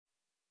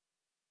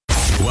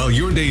while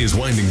your day is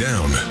winding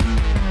down.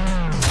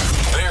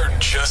 They're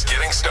just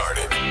getting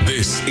started.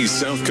 This is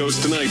South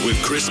Coast Tonight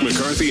with Chris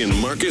McCarthy and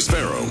Marcus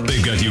Farrow.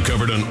 They've got you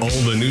covered on all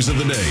the news of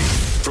the day,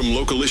 from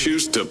local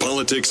issues to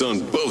politics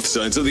on both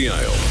sides of the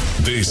aisle.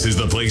 This is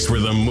the place where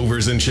the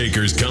movers and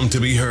shakers come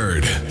to be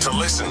heard, to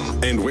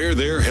listen, and where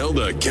they're held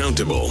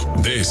accountable.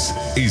 This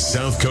is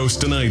South Coast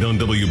Tonight on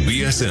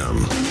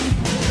WBSM.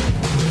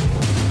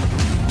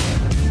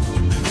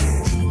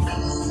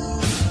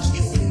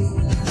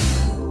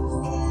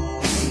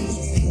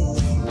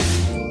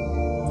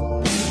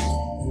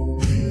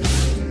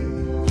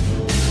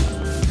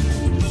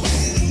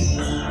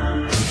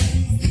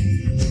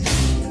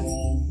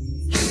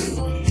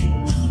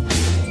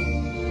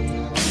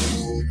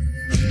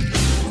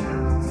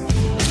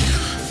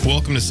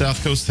 Welcome to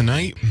South Coast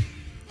Tonight.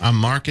 I'm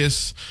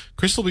Marcus.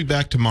 Chris will be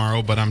back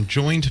tomorrow, but I'm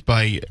joined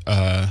by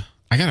I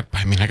got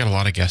a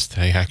lot of guests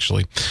today,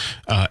 actually.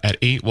 At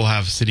 8, we'll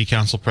have City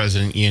Council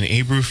President Ian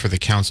Abreu for the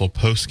council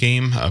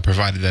postgame,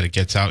 provided that it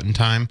gets out in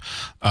time.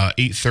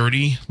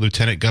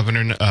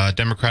 8:30,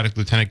 Democratic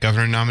Lieutenant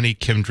Governor nominee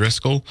Kim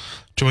Driscoll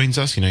joins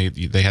us. You know,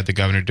 they had the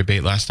governor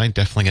debate last night.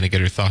 Definitely going to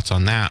get her thoughts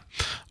on that.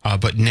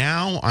 But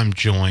now I'm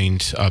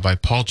joined by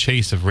Paul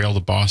Chasse of Rail to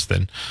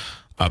Boston.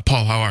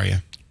 Paul, how are you?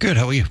 Good.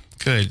 How are you?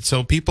 Good.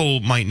 So people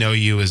might know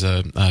you as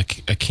a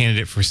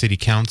candidate for city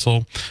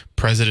council,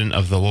 president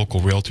of the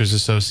local Realtors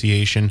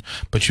Association,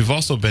 but you've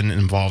also been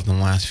involved in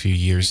the last few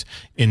years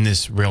in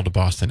this Rail to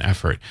Boston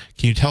effort.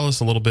 Can you tell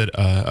us a little bit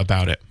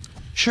about it?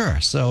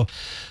 Sure. So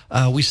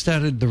we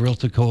started the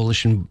Realtor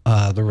Coalition,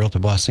 the Realtor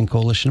Boston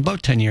Coalition,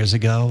 about 10 years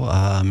ago.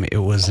 It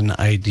was an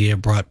idea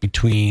brought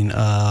between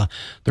the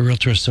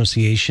Realtor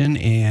Association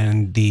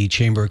and the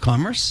Chamber of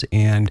Commerce,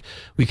 and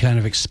we kind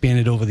of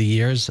expanded over the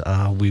years.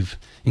 We've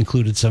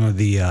included some of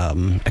the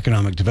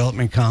economic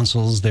development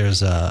councils.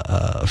 There's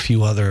a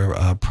few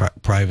other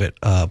private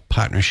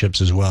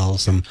partnerships as well,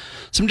 some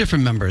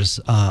different members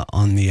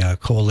on the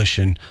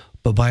coalition.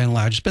 But by and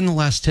large, it's been the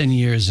last 10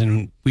 years,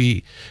 and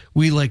we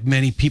like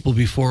many people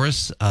before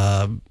us,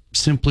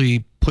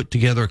 simply put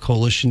together a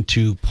coalition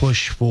to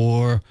push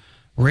for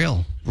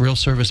rail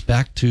service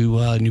back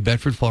to New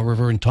Bedford, Fall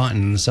River, and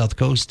Taunton in the South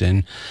Coast.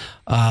 And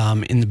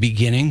in the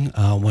beginning,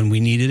 when we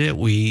needed it,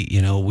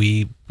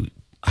 we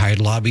hired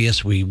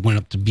lobbyists. We went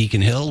up to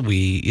Beacon Hill.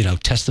 We,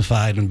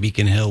 testified on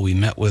Beacon Hill. We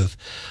met with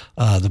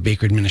the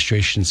Baker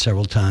administration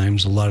several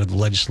times, a lot of the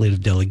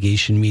legislative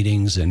delegation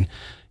meetings, and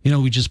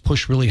we just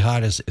pushed really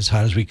hard as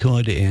hard as we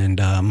could, and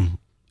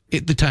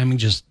the timing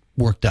just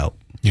worked out.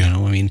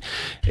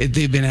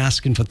 They've been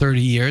asking for 30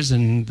 years,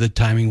 and the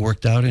timing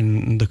worked out,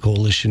 and the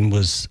coalition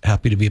was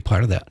happy to be a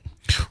part of that.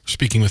 We're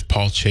speaking with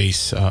Paul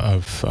Chasse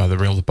of the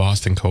Rail to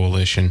Boston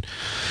Coalition.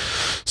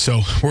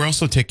 So we're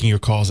also taking your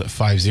calls at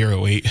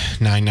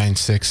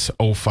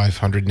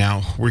 508-996-0500.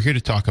 Now, we're here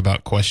to talk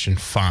about question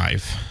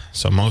 5.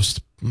 So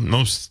most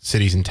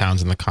cities and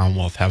towns in the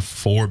Commonwealth have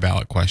 4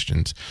 ballot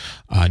questions.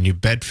 New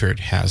Bedford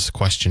has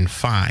question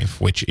 5,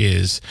 which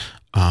is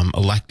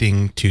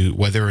electing to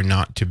whether or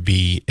not to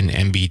be an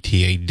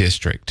MBTA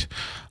district.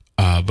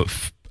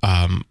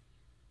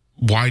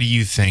 Why do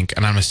you think,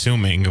 and I'm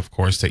assuming, of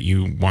course, that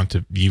you want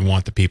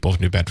the people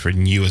of New Bedford,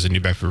 and you as a New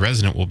Bedford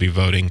resident will be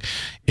voting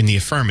in the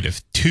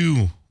affirmative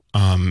to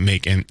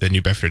make the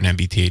New Bedford an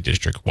MBTA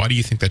district. Why do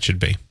you think that should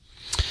be?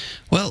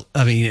 Well,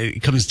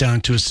 it comes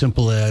down to as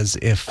simple as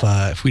if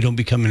we don't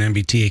become an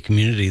MBTA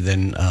community,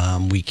 then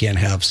we can't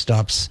have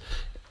stops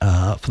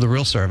for the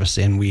rail service.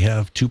 And we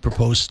have 2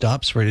 proposed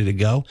stops ready to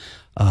go.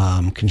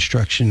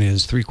 Construction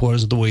is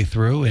 3/4 of the way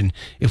through. And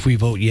if we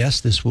vote yes,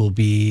 this will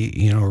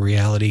be, a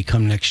reality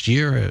come next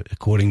year,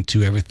 according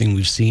to everything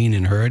we've seen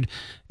and heard.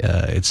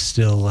 It's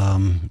still,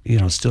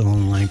 still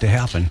in line to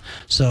happen.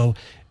 So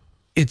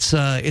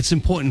it's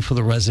important for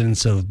the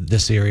residents of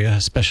this area,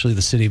 especially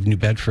the city of New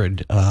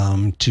Bedford,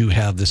 to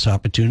have this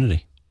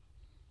opportunity.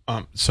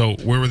 So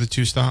where were the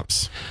 2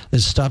 stops? The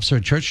stops are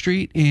at Church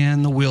Street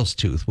and the Wheels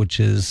Tooth, which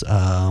is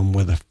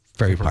where the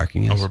ferry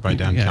parking is. Over by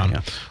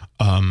downtown.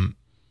 Yeah.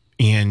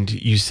 And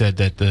you said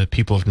that the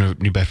people of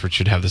New Bedford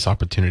should have this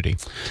opportunity.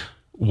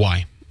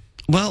 Why?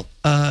 Well,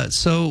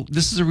 so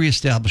this is a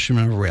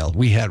reestablishment of rail.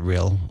 We had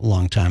rail a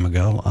long time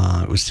ago.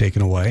 It was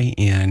taken away,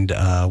 and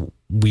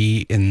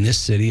we in this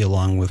city,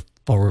 along with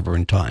Fall River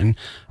and Taunton,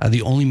 are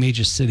the only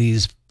major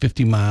cities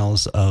 50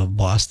 miles of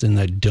Boston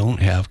that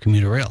don't have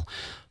commuter rail.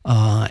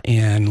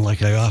 And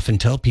like I often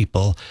tell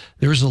people,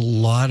 there's a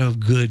lot of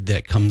good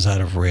that comes out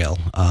of rail.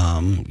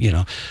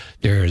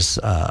 There's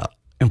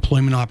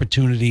employment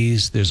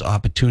opportunities. There's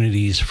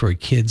opportunities for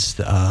kids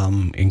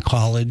in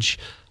college.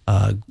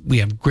 We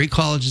have great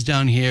colleges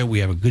down here. We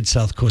have a good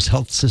South Coast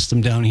health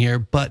system down here,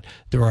 but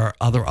there are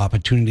other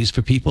opportunities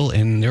for people,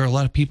 and there are a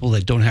lot of people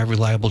that don't have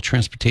reliable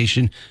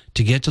transportation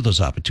to get to those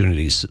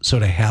opportunities. So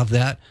to have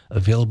that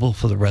available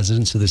for the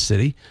residents of the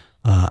city,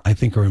 I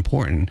think are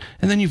important.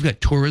 And then you've got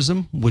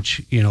tourism,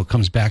 which,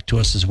 comes back to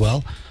us as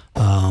well.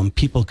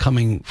 people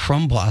coming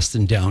from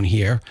Boston down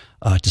here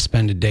to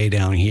spend a day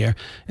down here.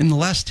 In the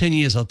last 10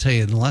 years, I'll tell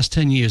you, in the last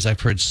 10 years,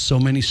 I've heard so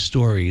many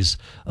stories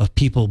of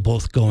people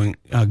both going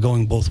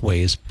both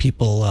ways.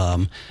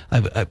 People,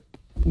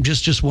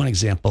 just one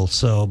example.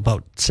 So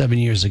about 7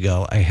 years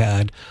ago, I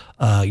had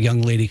a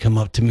young lady come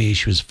up to me.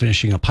 She was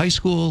finishing up high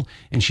school,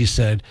 and she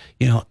said,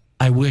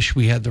 I wish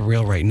we had the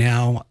rail right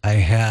now. I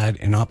had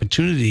an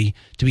opportunity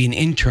to be an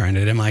intern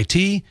at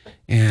MIT,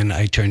 and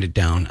I turned it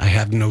down. I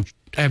have no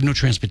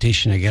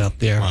transportation to get up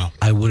there. Wow.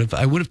 I would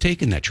have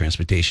taken that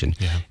transportation.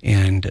 Yeah.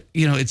 And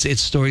it's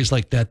stories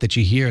like that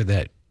you hear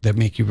that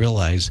make you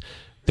realize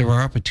there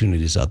are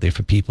opportunities out there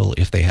for people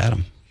if they had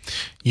them.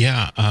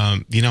 Yeah.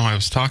 I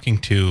was talking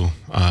to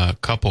a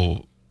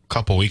couple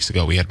weeks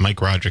ago. We had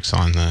Mike Rodricks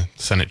on, the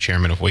Senate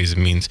chairman of Ways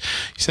and Means.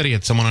 He said he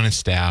had someone on his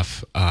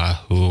staff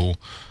who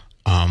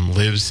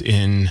lives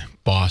in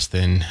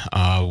Boston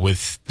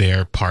with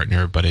their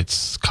partner, but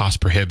it's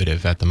cost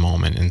prohibitive at the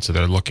moment, and so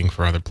they're looking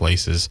for other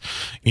places,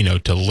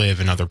 to live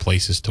and other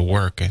places to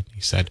work. And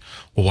he said,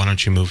 "Well, why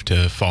don't you move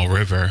to Fall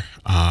River?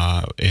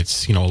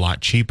 It's a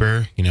lot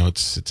cheaper.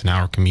 It's an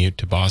hour commute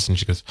to Boston."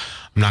 She goes,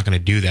 "I'm not going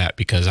to do that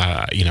because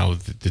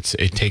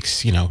it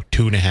takes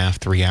 2.5,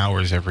 3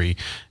 hours every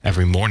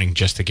morning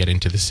just to get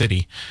into the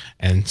city."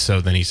 And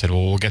so then he said,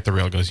 "Well, we'll get the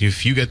rail." He goes,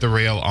 "If you get the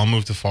rail, I'll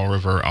move to Fall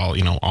River.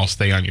 I'll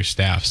stay on your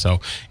staff." So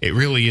it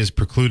really is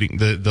precluding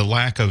the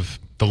lack of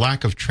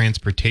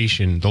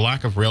transportation, the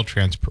lack of rail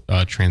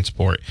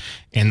transport,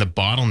 and the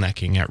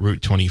bottlenecking at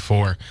Route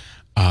 24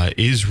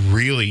 is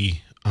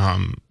really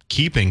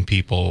keeping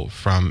people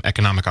from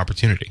economic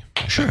opportunity.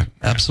 Sure,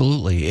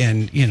 absolutely.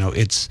 And,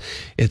 it's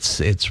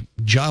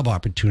job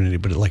opportunity,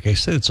 but like I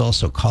said, it's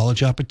also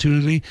college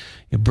opportunity.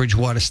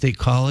 Bridgewater State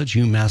College,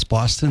 UMass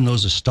Boston,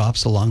 those are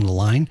stops along the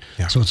line.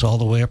 Yeah. So it's all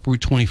the way up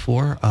Route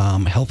 24.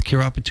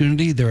 Healthcare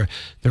opportunity. There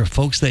are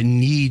folks that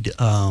need,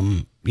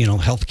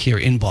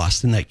 healthcare in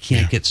Boston that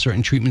can't get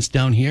certain treatments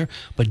down here,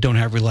 but don't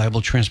have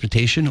reliable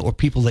transportation, or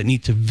people that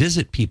need to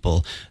visit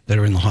people that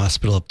are in the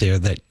hospital up there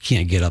that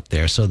can't get up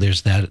there. So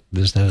there's that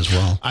as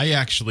well. I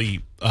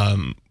actually,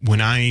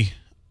 when I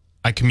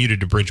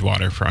commuted to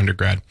Bridgewater for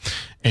undergrad,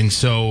 and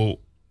so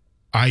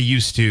I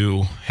used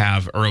to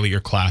have earlier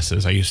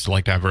classes. I used to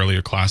like to have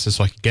earlier classes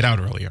so I could get out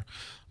earlier.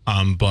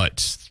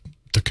 But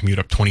the commute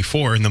up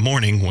 24 in the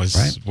morning was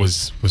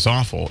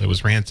awful. It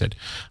was rancid.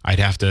 I'd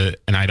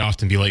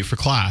often be late for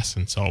class.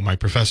 And so my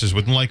professors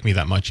wouldn't like me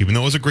that much, even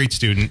though I was a great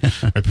student.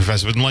 My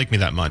professor wouldn't like me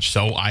that much.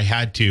 So I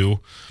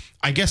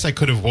guess I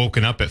could have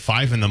woken up at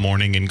 5 in the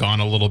morning and gone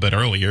a little bit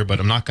earlier,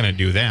 but I'm not going to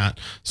do that.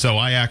 So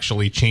I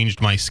actually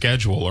changed my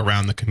schedule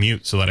around the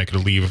commute so that I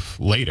could leave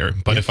later.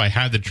 But if I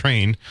had the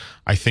train,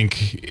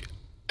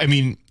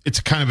 it's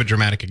kind of a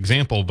dramatic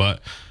example,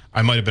 but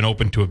I might have been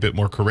open to a bit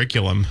more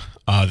curriculum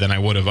than I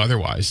would have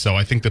otherwise. So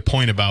I think the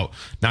point about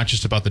not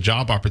just about the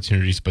job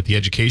opportunities, but the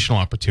educational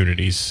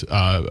opportunities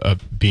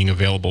being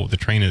available with the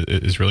train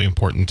is really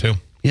important too.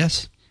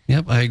 Yes.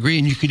 Yep, I agree.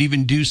 And you could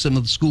even do some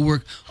of the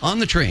schoolwork on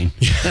the train.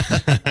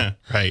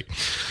 Right.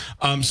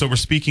 So we're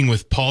speaking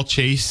with Paul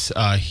Chasse.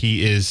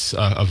 He is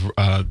of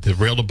the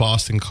Rail to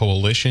Boston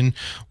Coalition.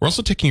 We're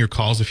also taking your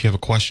calls if you have a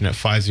question at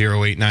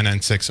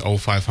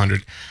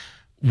 508-996-0500.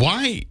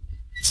 Why?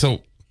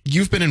 So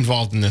you've been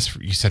involved in this,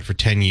 you said, for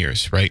 10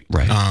 years, right?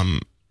 Right.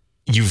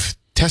 You've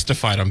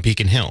testified on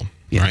Beacon Hill,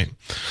 right?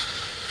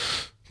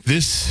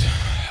 This,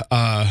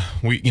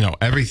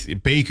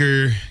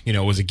 Baker,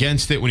 was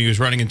against it when he was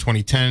running in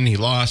 2010. He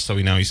lost, so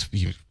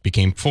he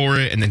became for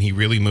it, and then he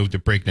really moved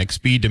at breakneck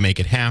speed to make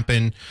it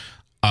happen.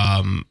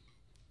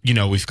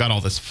 We've got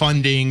all this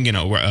funding.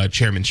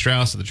 Chairman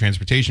Strauss of the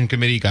Transportation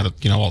Committee got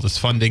all this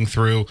funding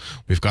through.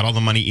 We've got all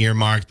the money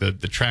earmarked.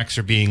 The tracks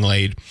are being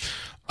laid.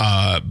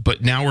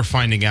 But now we're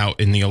finding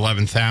out in the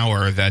 11th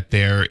hour that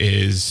there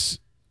is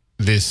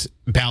this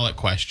ballot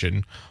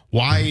question.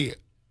 Why?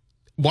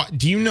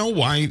 Do you know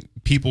why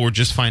people were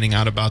just finding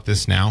out about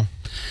this now?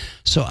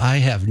 So I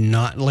have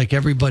not, like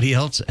everybody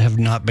else, have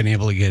not been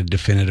able to get a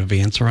definitive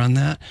answer on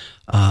that.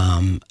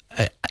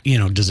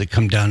 Does it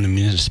come down to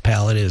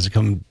municipality? Does it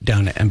come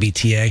down to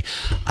MBTA?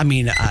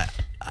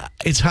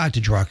 It's hard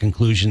to draw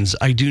conclusions.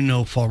 I do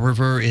know Fall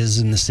River is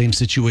in the same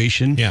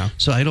situation. Yeah.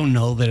 So I don't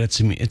know that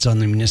it's on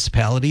the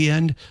municipality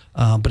end,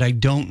 but I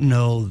do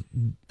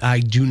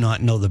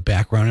not know the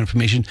background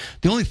information.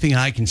 The only thing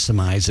I can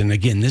surmise, and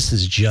again, this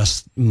is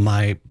just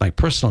my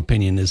personal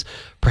opinion, is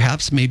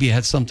perhaps maybe it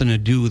had something to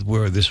do with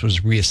where this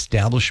was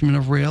reestablishment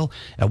of rail.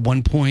 At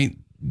one point,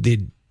 they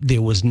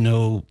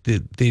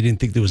didn't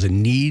think there was a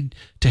need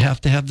to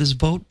have this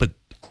vote, but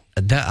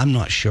that I'm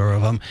not sure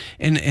of them,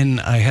 and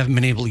I haven't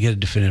been able to get a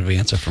definitive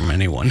answer from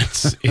anyone.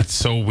 It's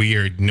so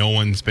weird. No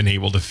one's been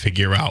able to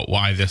figure out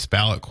why this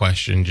ballot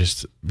question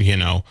just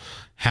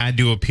had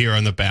to appear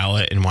on the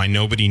ballot, and why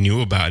nobody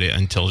knew about it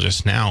until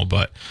just now.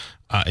 But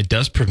it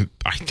does,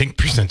 I think,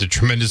 present a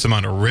tremendous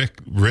amount of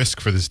risk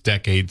for this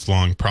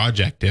decades-long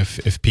project.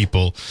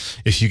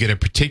 If you get a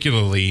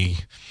particularly,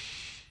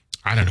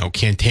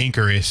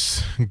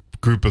 cantankerous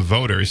group of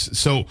voters.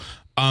 So,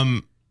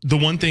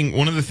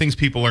 one of the things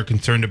people are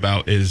concerned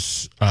about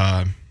is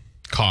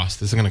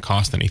cost. Isn't going to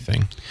cost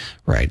anything.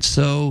 Right.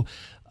 So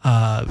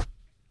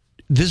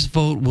this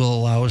vote will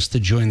allow us to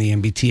join the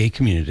MBTA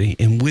community,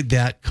 and with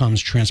that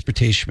comes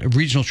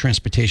regional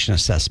transportation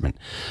assessment.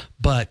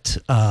 But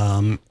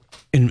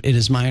and it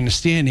is my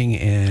understanding,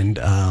 and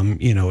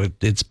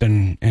it's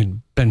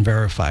been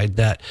verified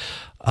that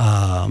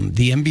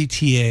the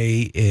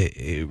MBTA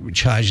it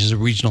charges a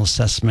regional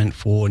assessment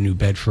for New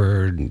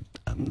Bedford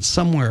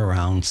somewhere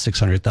around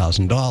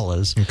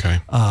 $600,000. Okay.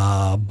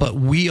 But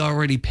we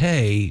already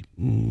pay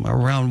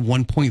around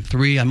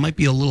 1.3. I might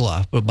be a little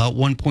off, but about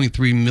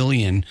 1.3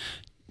 million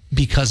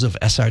because of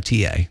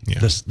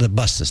SRTA, the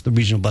bus system, the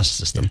regional bus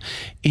system,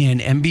 and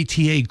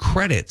MBTA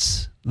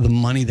credits the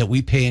money that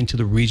we pay into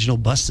the regional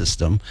bus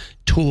system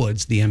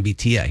towards the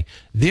MBTA.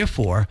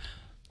 Therefore,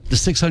 the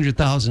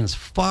 $600,000 is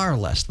far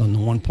less than the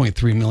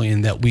 1.3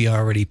 million that we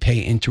already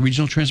pay into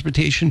regional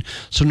transportation.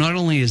 So not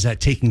only is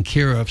that taken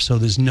care of, so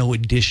there's no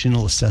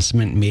additional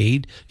assessment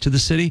made to the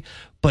city,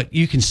 but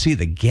you can see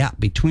the gap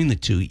between the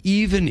two,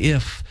 even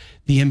if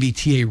the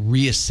MBTA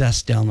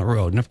reassess down the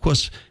road. And of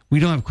course, we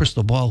don't have a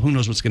crystal ball. Who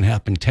knows what's going to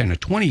happen 10 or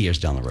 20 years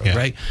down the road,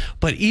 right?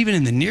 But even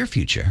in the near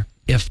future,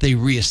 if they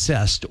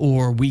reassessed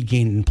or we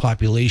gained in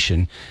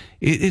population,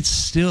 it's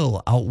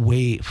still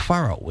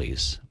far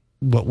outweighs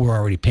what we're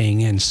already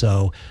paying in.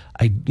 So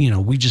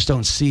we just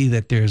don't see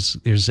that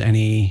there's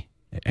any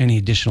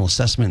additional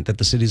assessment that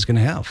the city's going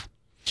to have.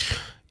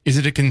 Is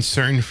it a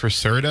concern for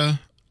CERTA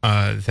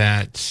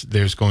that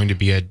there's going to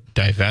be a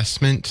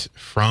divestment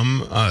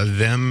from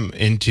them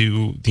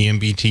into the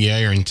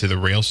MBTA or into the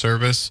rail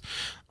service,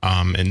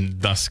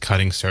 and thus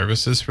cutting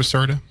services for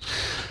CERTA?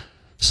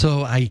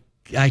 So I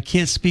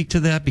can't speak to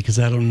that because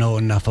I don't know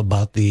enough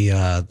about the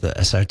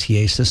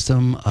SRTA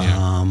system.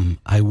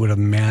 I would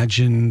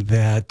imagine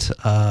that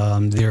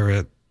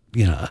that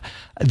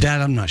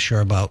I'm not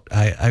sure about.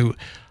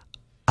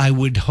 I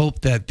would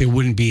hope that there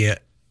wouldn't be a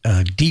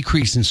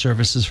decrease in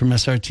services from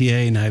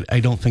SRTA, and I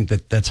don't think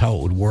that that's how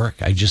it would work.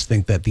 I just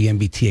think that the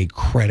MBTA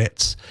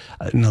credits.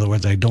 In other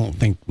words, I don't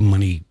think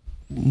money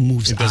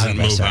moves out of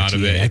SRTA. Out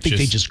of it. I think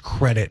they just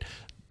credit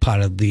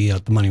part of the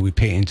money we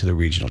pay into the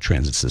regional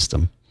transit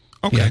system.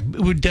 Okay. Yeah, it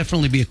would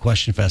definitely be a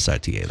question for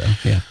SRTA,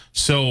 though. Yeah.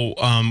 So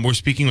we're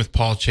speaking with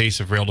Paul Chasse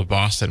of Rail to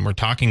Boston. We're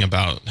talking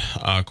about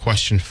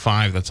question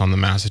 5 that's on the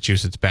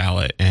Massachusetts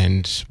ballot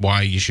and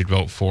why you should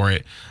vote for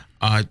it.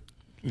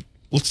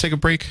 Let's take a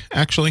break,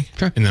 actually,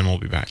 sure, and then we'll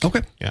be back.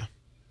 Okay. Yeah.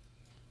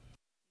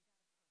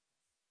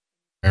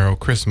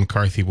 Chris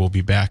McCarthy will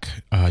be back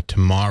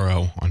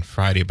tomorrow on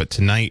Friday, but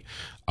tonight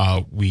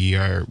we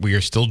are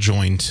still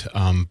joined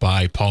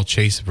by Paul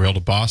Chasse of Rail to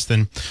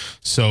Boston.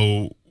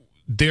 So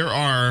there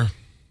are,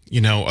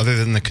 other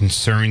than the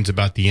concerns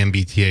about the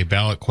MBTA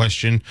ballot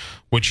question,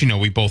 which,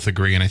 we both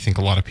agree, and I think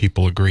a lot of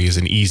people agree is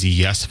an easy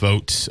yes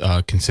vote,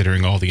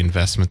 considering all the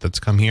investment that's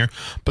come here.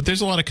 But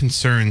there's a lot of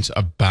concerns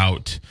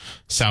about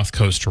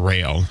SouthCoast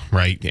Rail,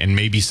 right? And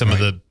maybe some of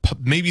the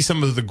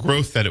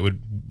growth that it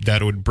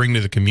would bring to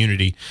the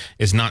community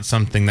is not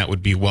something that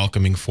would be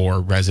welcoming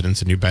for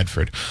residents of New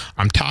Bedford.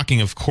 I'm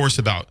talking, of course,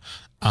 about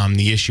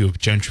the issue of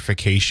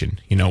gentrification.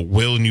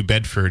 Will New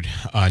Bedford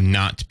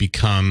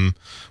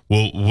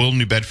will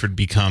New Bedford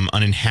become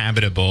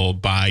uninhabitable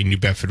by New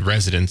Bedford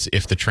residents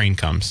if the train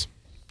comes?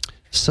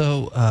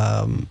 So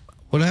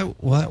what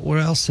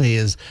I'll say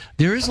is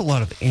there is a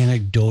lot of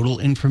anecdotal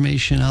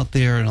information out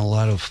there, and a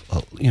lot of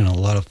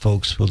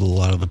folks with a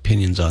lot of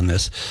opinions on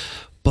this,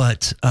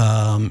 but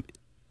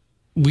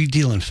we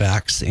deal in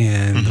facts,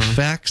 and the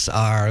facts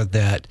are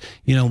that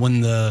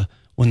when the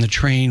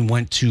train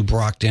went to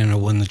Brockton or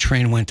when the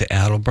train went to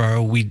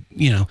Attleboro,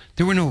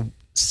 there were no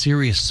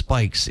serious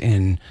spikes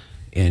in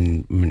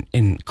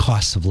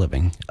costs of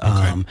living.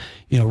 Okay.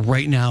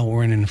 Right now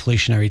we're in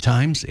inflationary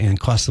times, and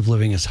cost of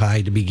living is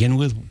high to begin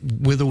with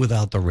or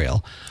without the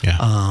rail.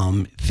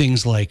 Yeah.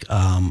 Things like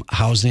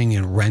housing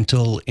and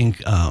rental,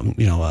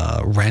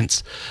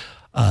 rents.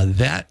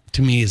 That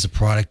to me is a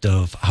product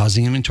of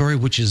housing inventory,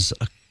 which is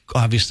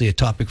obviously a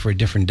topic for a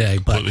different day,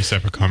 but completely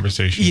separate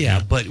conversation.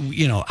 Yeah, but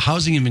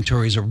housing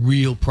inventory is a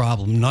real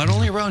problem, not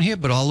only around here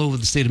but all over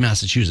the state of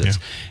Massachusetts.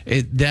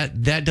 Yeah.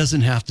 That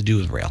doesn't have to do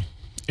with rail.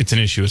 It's an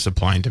issue of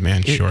supply and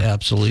demand. Sure, it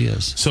absolutely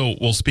is. So,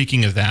 well,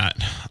 speaking of that,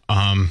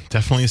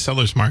 definitely a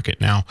seller's market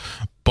now,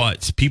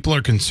 but people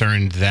are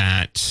concerned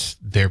that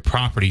their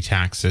property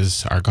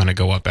taxes are going to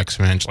go up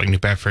exponentially. New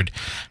Bedford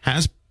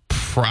has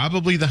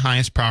probably the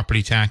highest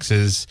property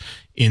taxes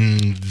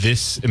in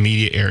this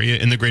immediate area,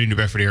 in the greater New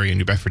Bedford area.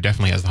 New Bedford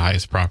definitely has the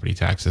highest property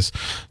taxes.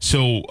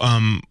 So,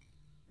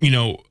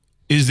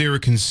 is there a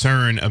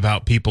concern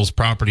about people's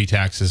property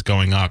taxes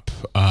going up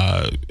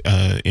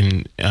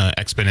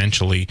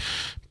exponentially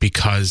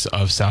because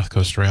of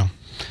SouthCoast Rail?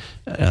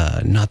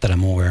 Not that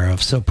I'm aware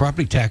of. So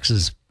property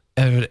taxes,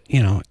 they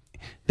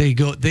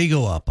go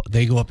up.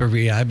 They go up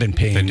every year. I've been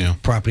paying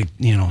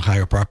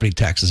higher property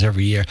taxes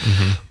every year.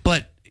 Mm-hmm.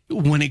 But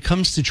when it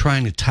comes to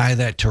trying to tie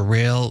that to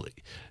rail,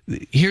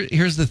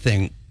 here's the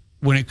thing.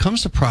 when it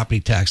comes to property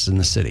taxes in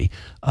the city,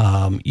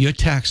 you're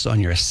taxed on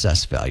your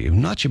assessed value,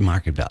 not your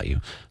market value.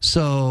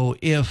 So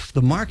if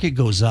the market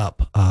goes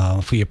up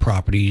for your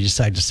property, you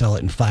decide to sell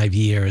it in 5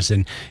 years,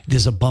 and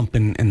there's a bump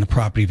in the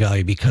property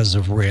value because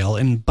of rail.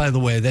 And by the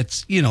way,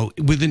 that's,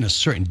 within a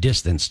certain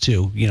distance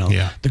too,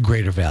 the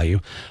greater value.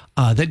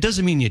 That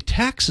doesn't mean your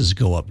taxes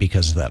go up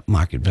because of that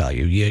market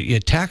value. You're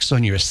taxed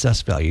on your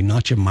assessed value,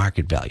 not your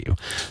market value.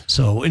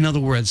 So in other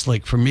words,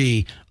 like for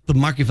me, the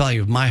market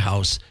value of my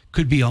house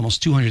could be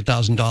almost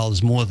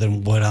 $200,000 more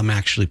than what I'm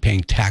actually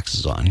paying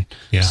taxes on.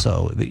 Yeah.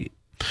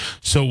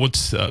 So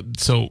what's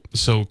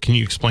so can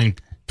you explain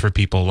for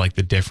people like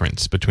the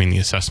difference between the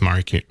assessed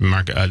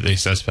the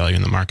assessed value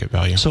and the market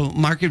value? So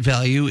market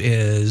value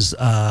is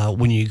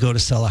when you go to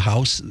sell a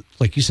house,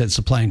 like you said,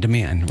 supply and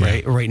demand,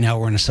 right? Yeah. Right now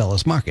we're in a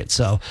seller's market.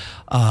 So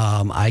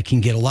I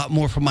can get a lot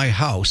more for my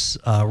house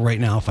right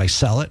now if I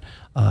sell it.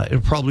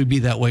 It'll probably be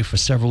that way for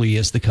several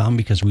years to come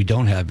because we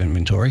don't have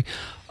inventory.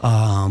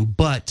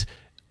 But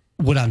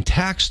what I'm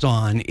taxed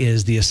on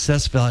is the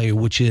assessed value,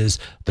 which is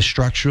the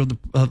structure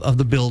of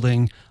the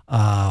building,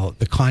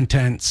 the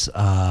contents,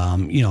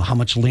 how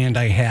much land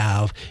I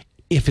have,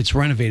 if it's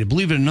renovated.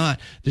 Believe it or not,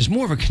 there's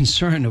more of a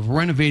concern of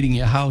renovating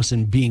your house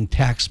and being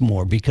taxed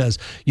more because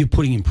you're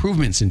putting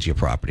improvements into your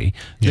property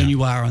than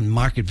you are on the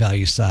market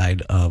value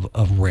side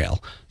of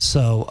rail.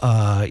 So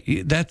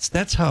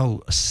that's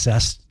how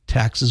assessed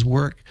taxes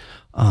work.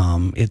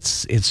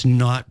 It's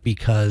not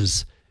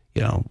because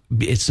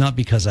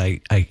I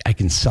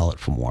can sell it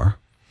for more.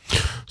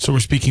 So we're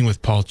speaking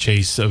with Paul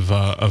Chasse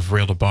of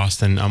Rail to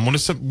Boston. What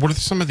are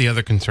some of the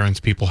other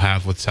concerns people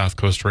have with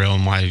SouthCoast Rail,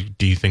 and why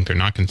do you think they're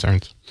not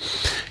concerns?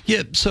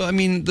 Yeah, so I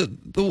mean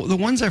the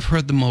ones I've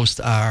heard the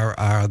most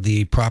are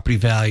the property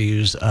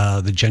values,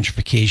 the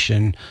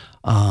gentrification,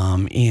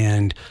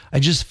 and I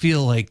just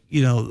feel like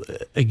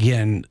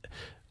again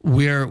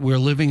we're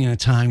living in a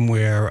time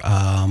where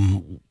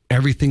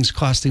everything's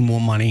costing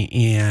more money,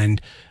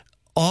 and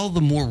all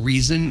the more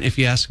reason, if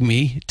you ask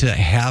me, to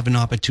have an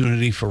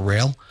opportunity for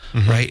rail,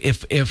 right?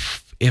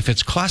 If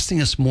it's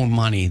costing us more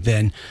money,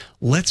 then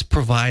let's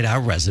provide our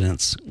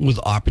residents with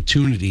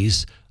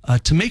opportunities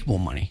to make more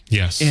money.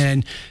 Yes.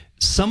 And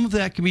some of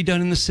that can be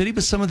done in the city,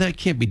 but some of that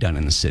can't be done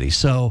in the city.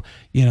 So,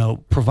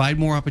 provide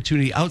more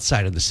opportunity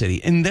outside of the city.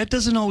 And that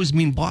doesn't always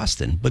mean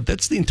Boston, but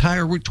that's the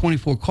entire Route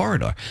 24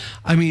 corridor.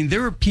 I mean,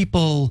 there are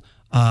people...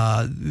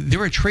 there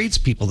are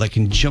tradespeople that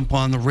can jump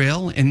on the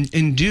rail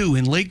and do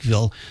in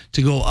Lakeville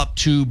to go up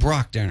to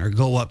Brockton or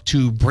go up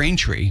to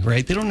Braintree,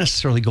 right? They don't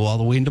necessarily go all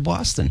the way into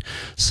Boston.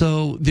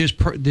 So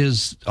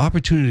there's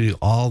opportunity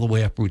all the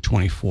way up Route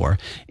 24.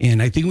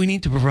 And I think we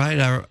need to provide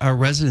our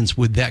residents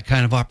with that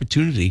kind of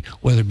opportunity,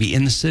 whether it be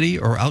in the city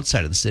or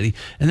outside of the city.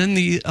 And then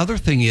the other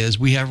thing is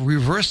we have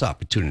reverse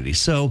opportunity.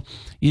 So,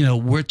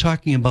 we're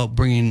talking about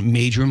bringing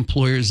major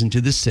employers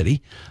into the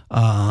city,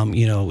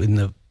 in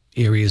the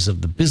areas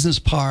of the business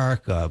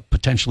park,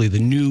 potentially the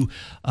new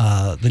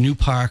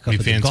park up at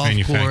the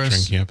golf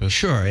course. Campus.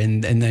 Sure,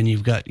 and then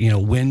you've got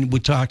when we're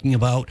talking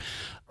about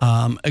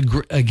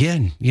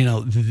again,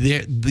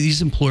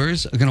 these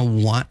employers are going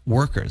to want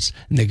workers,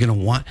 and they're going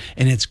to want,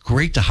 and it's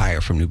great to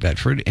hire from New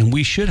Bedford, and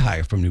we should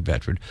hire from New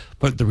Bedford.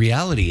 But the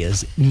reality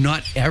is,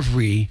 not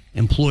every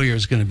employer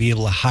is going to be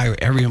able to hire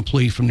every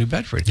employee from New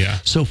Bedford. Yeah.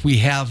 So if we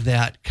have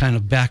that kind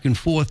of back and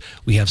forth,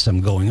 we have some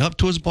going up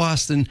towards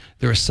Boston.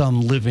 There are some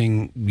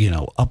living,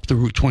 up the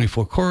Route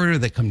 24 corridor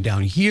that come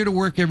down here to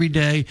work every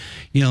day.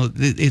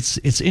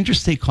 It's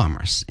interstate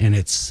commerce, and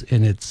it's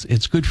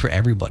good for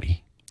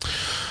everybody.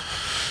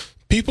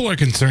 People are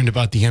concerned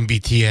about the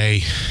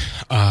MBTA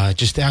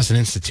just as an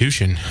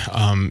institution.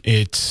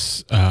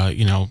 It's,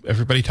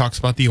 everybody talks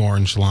about the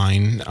Orange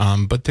Line,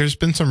 but there's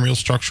been some real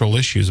structural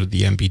issues with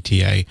the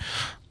MBTA.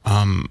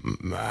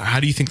 How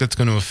do you think that's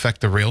going to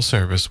affect the rail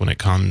service when it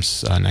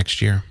comes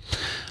next year?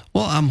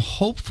 Well, I'm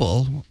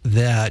hopeful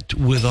that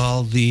with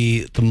all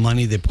the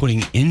money they're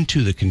putting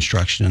into the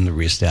construction and the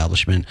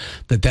reestablishment,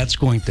 that's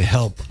going to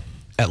help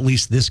at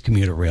least this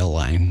commuter rail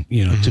line,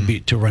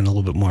 to run a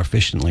little bit more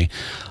efficiently.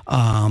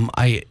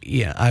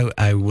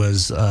 I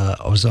was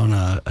on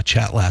a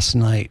chat last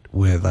night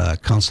with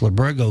Councilor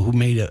Burgo, who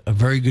made a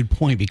very good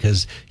point,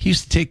 because he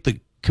used to take the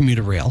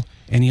commuter rail,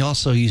 and he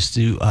also used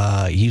to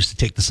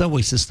take the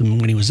subway system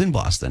when he was in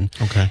Boston.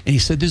 Okay. And he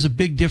said there's a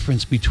big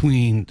difference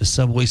between the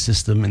subway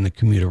system and the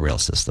commuter rail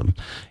system,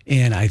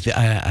 and I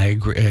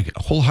agree, I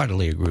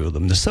wholeheartedly agree with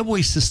him. The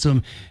subway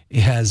system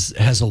has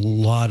a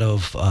lot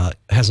of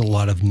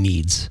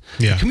needs.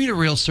 Yeah. The commuter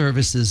rail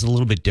service is a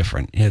little bit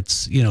different.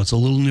 It's a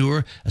little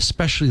newer,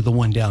 especially the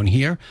one down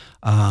here.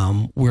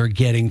 We're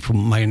getting, from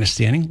my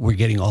understanding,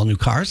 all new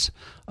cars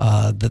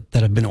that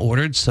have been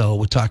ordered. So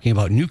we're talking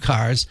about new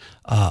cars,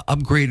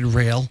 upgraded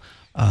rail.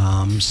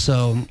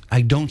 So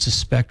I don't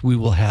suspect we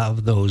will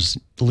have those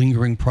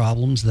lingering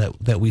problems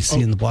that we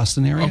see in the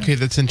Boston area. Okay,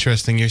 that's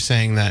interesting. You're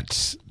saying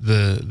that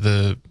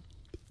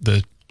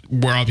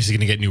we're obviously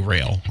going to get new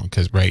rail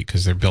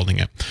because they're building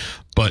it,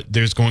 but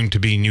there's going to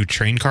be new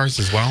train cars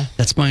as well.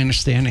 That's my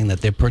understanding,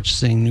 that they're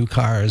purchasing new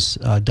cars,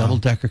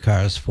 double-decker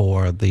cars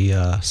for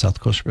the South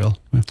Coast Rail.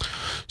 Yeah.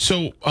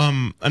 So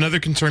another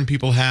concern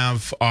people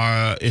have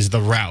is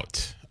the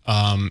route.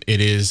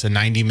 It is a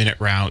 90-minute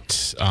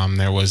route.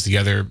 There was the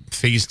other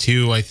phase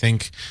 2, I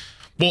think.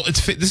 Well,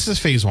 this is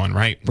phase 1,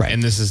 right? Right.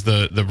 And this is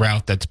the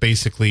route that's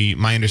basically,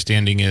 my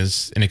understanding,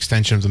 is an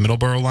extension of the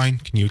Middleborough line.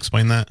 Can you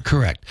explain that?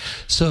 Correct.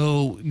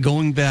 So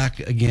going back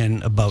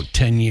again about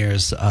 10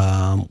 years,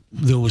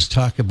 there was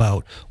talk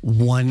about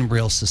one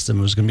rail system.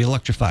 It was going to be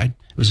electrified.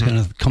 It was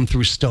going to come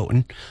through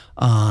Stoughton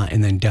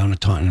and then down to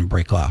Taunton and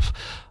break off.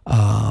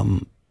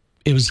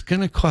 It was going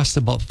to cost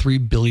about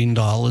 $3 billion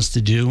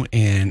to do.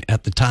 And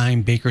at the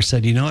time, Baker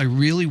said, I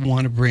really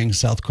want to bring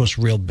South Coast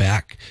Rail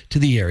back to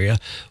the area,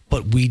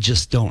 but we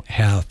just don't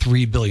have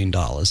 $3 billion.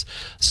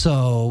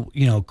 So,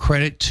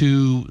 credit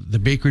to the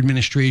Baker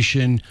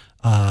administration,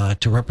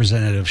 to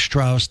Representative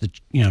Strauss, the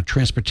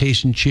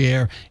transportation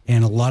chair,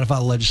 and a lot of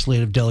our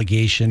legislative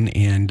delegation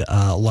and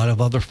a lot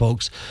of other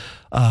folks.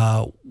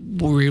 What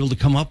we were able to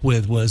come up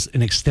with was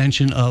an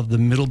extension of the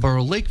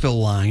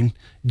Middleborough-Lakeville line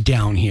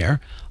down here.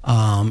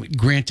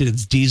 Granted,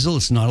 it's diesel,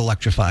 it's not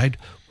electrified,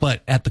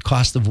 but at the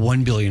cost of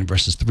 $1 billion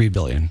versus $3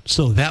 billion.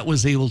 So that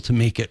was able to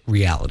make it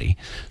reality.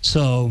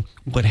 So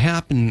what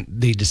happened,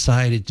 they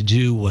decided to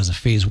do was a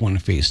phase 1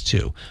 and phase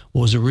 2.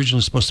 What was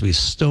originally supposed to be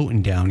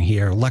Stoughton down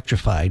here,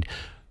 electrified,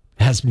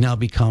 has now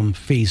become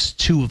phase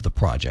 2 of the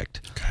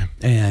project. Okay.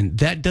 And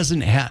that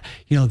doesn't have,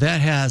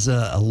 that has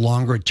a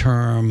longer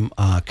term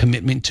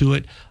commitment to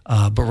it.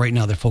 But right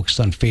now they're focused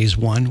on phase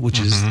 1, which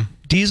is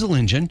diesel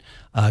engine,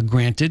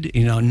 granted,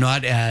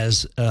 not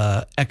as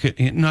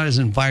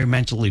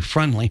environmentally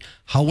friendly.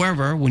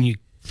 However, when you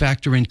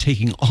factor in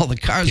taking all the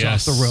cars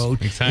off the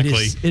road,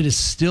 exactly, it is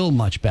still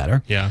much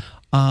better. Yeah.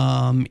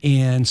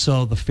 And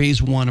so the phase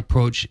 1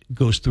 approach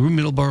goes through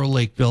Middleborough,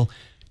 Lakeville,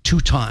 to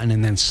Taunton,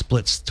 and then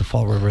splits to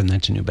Fall River and then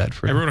to New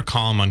Bedford. I wrote a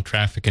column on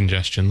traffic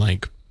congestion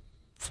like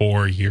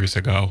 4 years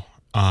ago,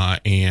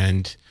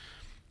 and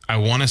I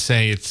want to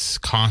say it's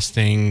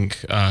costing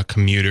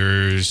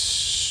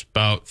commuters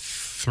about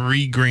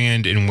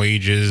 $3,000 in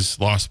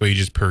lost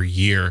wages per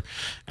year,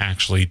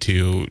 actually,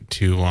 to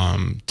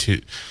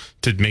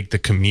make the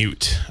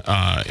commute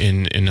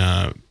in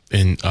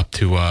up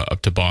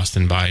to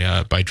Boston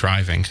by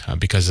driving,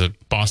 because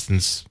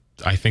Boston's,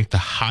 I think, the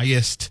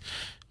highest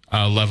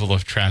level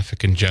of traffic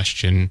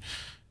congestion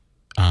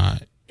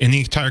in the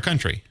entire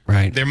country.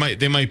 Right. There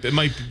might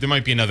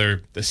be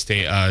another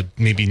state,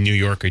 maybe New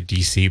York or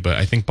DC, but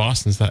I think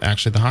Boston's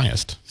actually the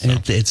highest. So.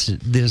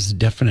 There's a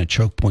definite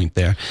choke point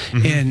there,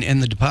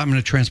 and the Department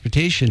of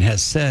Transportation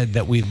has said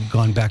that we've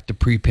gone back to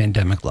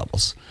pre-pandemic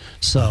levels.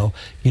 So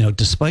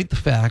despite the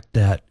fact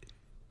that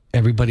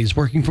everybody's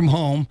working from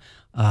home,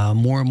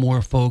 more and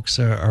more folks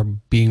are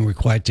being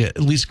required to at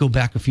least go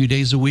back a few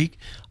days a week.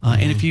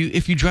 And if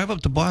you drive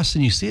up to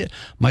Boston, you see it.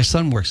 My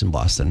son works in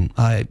Boston.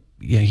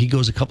 He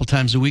goes a couple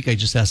times a week. I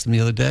just asked him the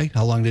other day,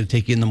 how long did it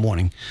take you in the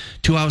morning?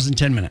 2 hours and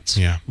 10 minutes.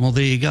 Yeah. Well,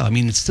 there you go. I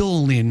mean, it's still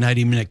only a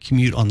 90-minute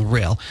commute on the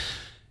rail.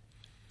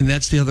 And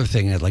that's the other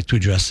thing I'd like to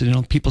address.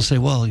 People say,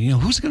 well,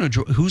 who's going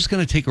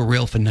to take a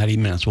rail for 90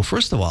 minutes? Well,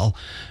 first of all,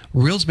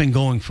 rail's been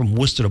going from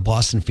Worcester to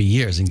Boston for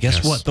years, and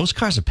guess what? Those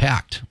cars are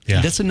packed.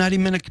 Yeah. That's a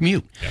 90-minute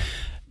commute. Yeah.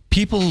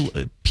 People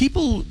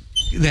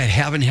that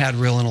haven't had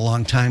rail in a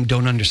long time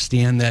don't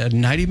understand that a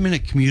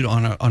 90-minute commute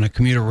on a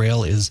commuter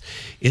rail is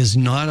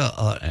not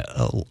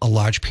a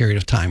large period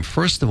of time.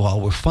 First of all,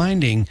 we're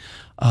finding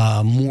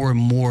more and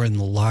more in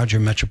the larger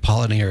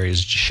metropolitan areas,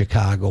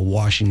 Chicago,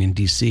 Washington,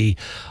 D.C.,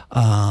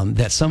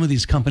 that some of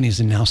these companies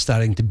are now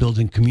starting to build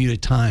in commuter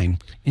time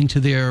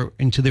into their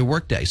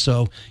workday.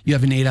 So you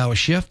have an 8-hour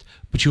shift,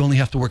 but you only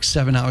have to work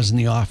 7 hours in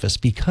the office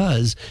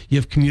because you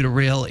have commuter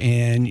rail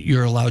and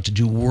you're allowed to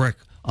do work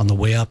on the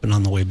way up and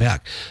on the way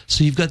back.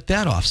 So you've got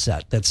that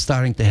offset that's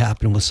starting to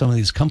happen with some of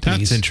these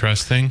companies. That's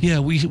interesting. Yeah,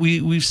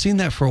 we've seen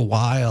that for a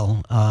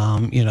while,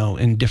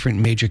 in different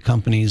major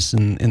companies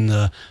in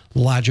the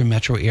larger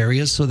metro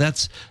areas. So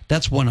that's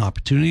one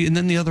opportunity. And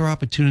then the other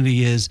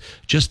opportunity is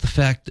just the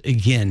fact,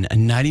 again, a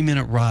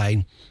 90-minute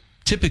ride,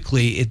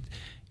 typically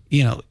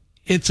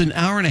it's an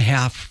hour and a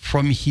half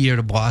from here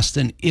to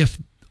Boston if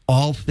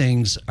all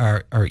things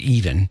are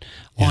even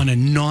on a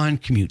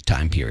non-commute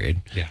time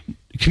period. Yeah.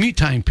 Commute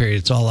time period,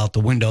 it's all out the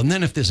window. And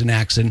then if there's an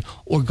accident,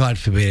 or God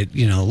forbid,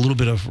 a little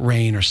bit of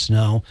rain or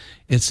snow,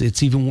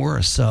 it's even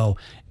worse. So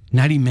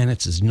 90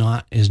 minutes is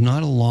not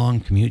a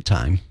long commute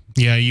time.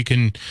 Yeah, you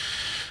can.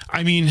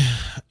 I mean,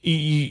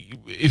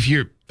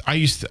 I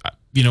used to,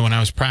 when I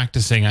was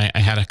practicing, I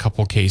had a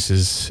couple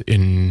cases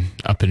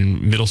up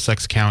in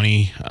Middlesex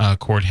County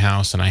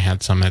courthouse, and I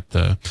had some at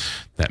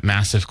that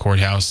massive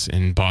courthouse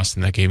in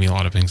Boston that gave me a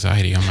lot of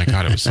anxiety. Oh my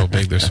God, it was so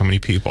big. There's so many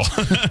people.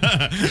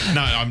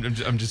 No,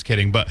 I'm just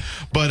kidding. But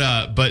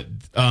it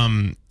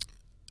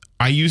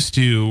used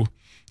to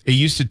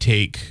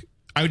take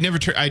I'd never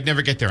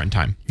get there on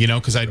time,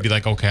 because I'd be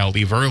like, okay, I'll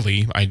leave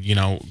early.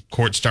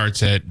 Court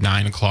starts at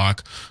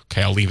 9:00.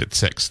 Okay, I'll leave at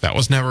 6. That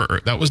was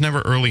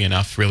never early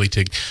enough, really,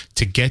 to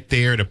get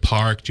there, to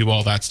park, do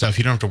all that stuff.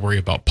 You don't have to worry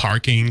about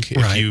parking.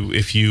 Right.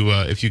 If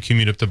you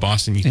commute up to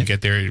Boston, you can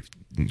get there.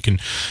 You can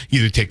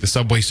either take the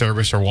subway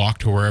service or walk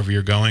to wherever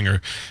you're going, or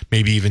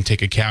maybe even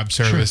take a cab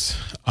service.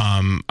 Sure.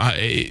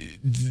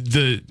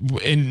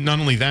 And not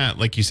only that,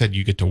 like you said,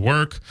 you get to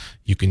work.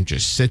 You can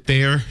just sit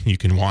there. You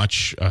can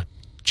watch a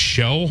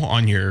show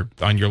on your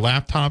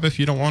laptop if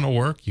you don't want to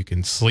work. You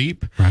can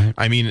sleep. Right.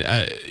 I mean,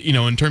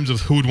 in terms of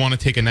who would want to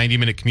take a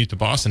 90-minute commute to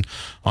Boston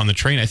on the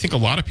train, I think a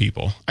lot of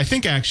people. I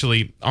think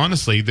actually,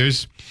 honestly,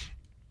 there's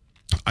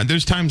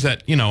times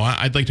that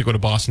I'd like to go to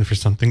Boston for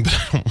something, but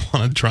I don't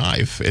want to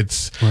drive.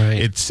 It's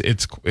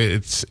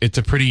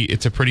a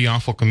pretty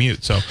awful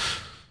commute. So,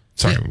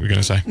 sorry, we're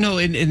gonna say no,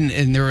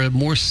 and there are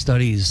more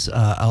studies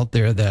out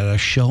there that are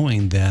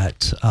showing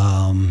that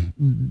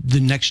the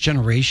next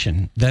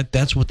generation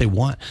that's what they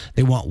want.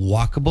 They want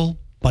walkable,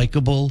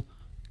 bikeable,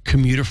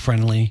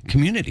 commuter-friendly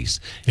communities,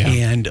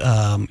 and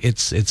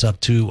it's up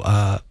to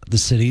the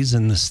cities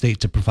and the state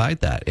to provide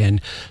that.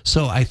 And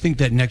so I think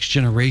that next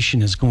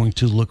generation is going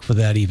to look for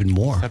that even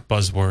more. That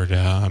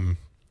buzzword,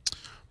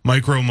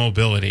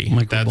 micro-mobility.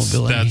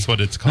 That's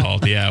what it's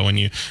called. Yeah, when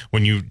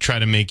you try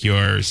to make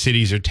your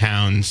cities or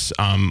towns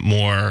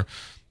more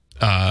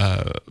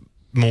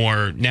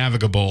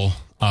navigable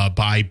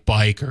by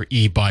bike or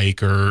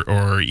e-bike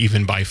or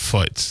even by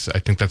foot. I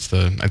think that's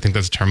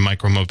the term,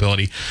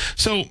 micro-mobility.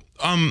 So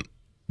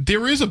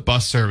there is a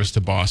bus service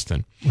to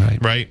Boston,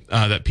 right?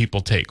 That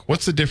people take.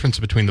 What's the difference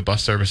between the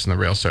bus service and the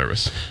rail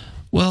service?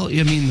 Well,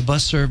 I mean, the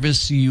bus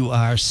service, you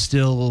are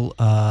still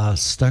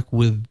stuck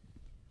with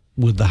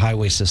the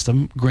highway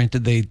system.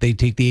 Granted, they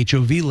take the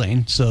HOV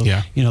lane, so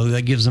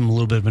that gives them a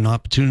little bit of an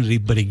opportunity.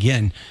 But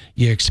again,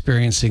 you're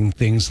experiencing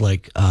things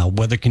like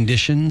weather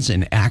conditions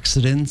and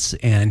accidents,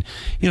 and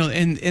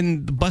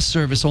and the bus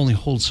service only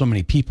holds so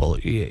many people.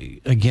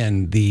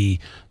 Again,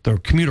 the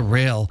commuter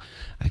rail.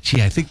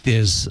 Actually, I think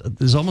there's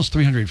almost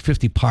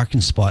 350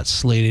 parking spots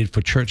slated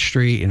for Church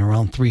Street and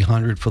around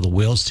 300 for the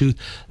Whales Tooth.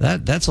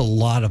 That's a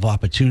lot of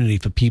opportunity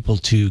for people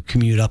to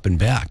commute up and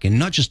back, and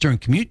not just during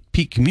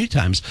peak commute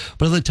times,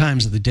 but other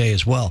times of the day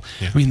as well.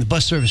 Yeah. I mean, the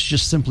bus service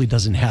just simply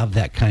doesn't have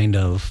that kind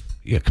of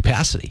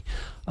capacity.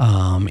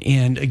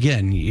 And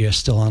again, you're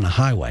still on a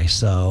highway,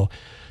 so.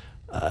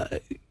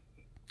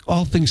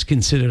 All things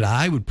considered,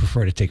 I would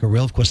prefer to take a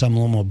rail. Of course, I'm a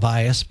little more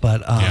biased,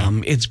 but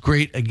it's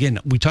great. Again,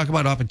 we talk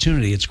about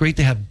opportunity. It's great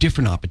to have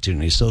different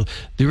opportunities. So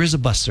there is a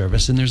bus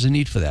service, and there's a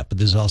need for that, but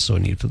there's also a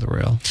need for the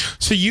rail.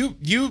 So you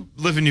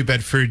live in New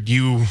Bedford.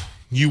 You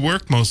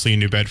work mostly in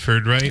New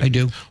Bedford, right? I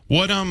do.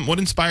 What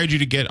inspired you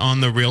to get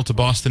on the Rail to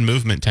Boston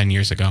movement 10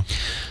 years ago?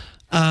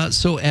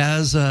 So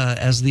as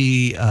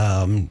the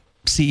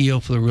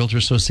CEO for the Realtor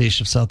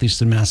Association of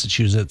Southeastern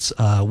Massachusetts,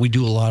 we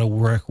do a lot of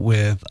work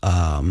with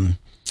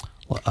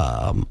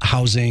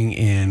housing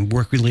and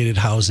work-related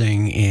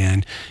housing,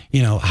 and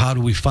how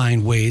do we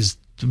find ways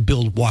to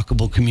build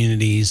walkable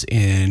communities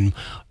and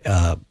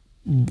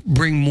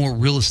bring more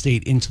real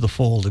estate into the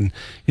fold. And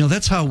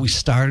that's how we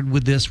started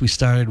with this. We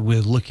started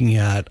with looking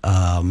at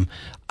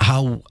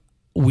how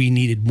we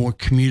needed more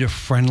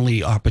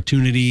commuter-friendly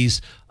opportunities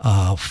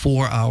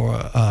for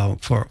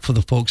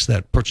the folks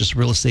that purchase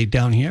real estate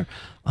down here,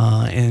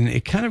 and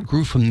it kind of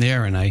grew from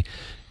there. And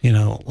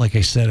like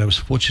I said, I was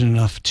fortunate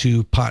enough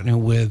to partner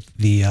with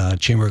the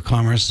Chamber of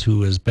Commerce,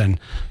 who has been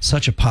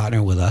such a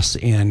partner with us,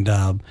 and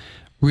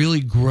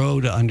really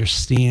grow to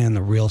understand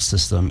the rail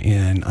system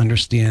and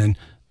understand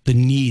the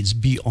needs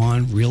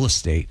beyond real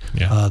estate,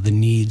 the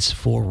needs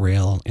for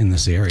rail in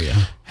this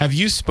area. Have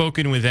you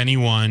spoken with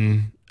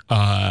anyone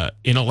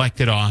in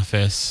elected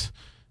office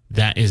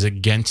that is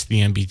against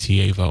the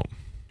MBTA vote?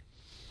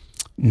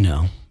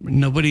 No,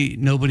 nobody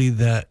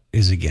that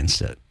is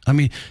against it. I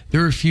mean,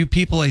 there are a few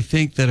people, I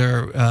think, that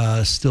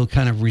are still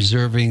kind of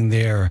reserving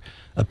their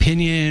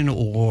opinion,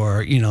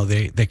 or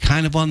they're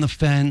kind of on the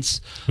fence.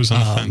 Who's on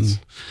the fence?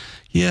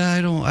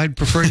 Yeah, I'd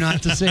prefer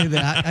not to say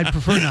that.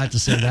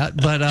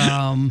 But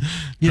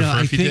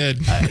I think,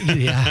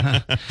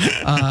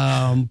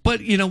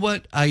 but you know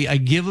what? I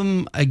give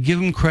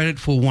them credit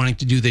for wanting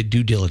to do their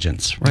due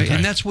diligence, right? Okay.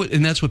 And that's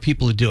what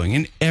people are doing,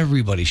 and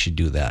everybody should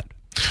do that.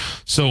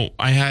 So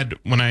I had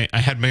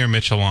Mayor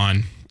Mitchell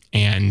on,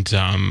 and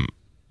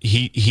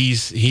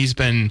he's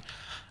been,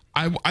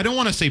 I don't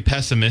want to say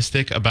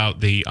pessimistic about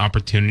the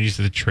opportunities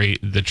that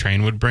the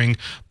train would bring,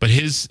 but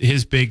his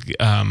big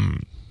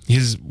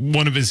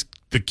one of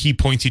the key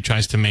points he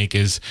tries to make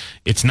is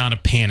it's not a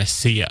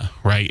panacea,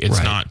 right?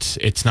 It's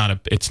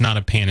not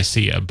a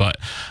panacea, but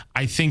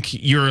I think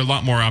you're a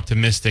lot more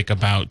optimistic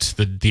about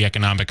the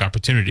economic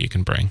opportunity it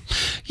can bring.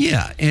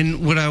 Yeah,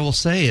 and what I will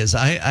say is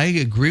I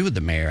agree with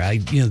the mayor.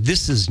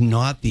 This is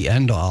not the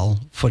end all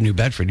for New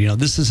Bedford.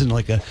 This isn't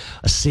like a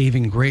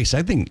saving grace.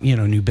 I think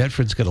New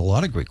Bedford's got a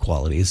lot of great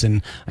qualities,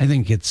 and I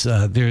think it's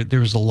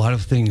there's a lot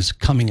of things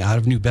coming out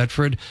of New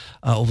Bedford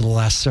over the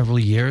last several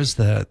years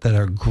that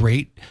are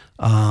great.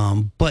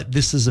 But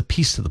this is a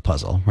piece to the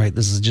puzzle, right?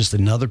 This is just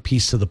another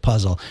piece to the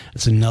puzzle.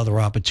 It's another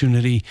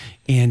opportunity,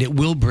 and it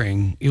will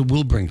bring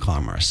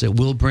commerce. It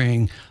will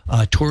bring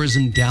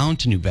tourism down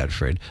to New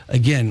Bedford.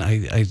 Again,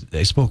 I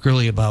spoke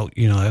earlier about,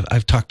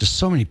 I've talked to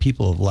so many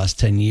people over the last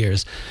 10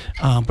 years,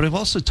 but I've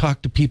also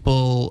talked to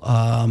people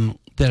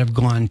that have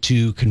gone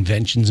to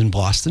conventions in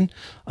Boston.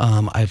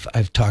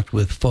 I've talked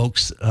with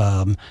folks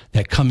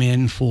that come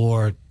in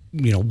for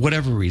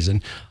whatever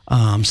reason.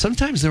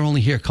 Sometimes they're only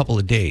here a couple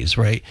of days,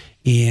 right?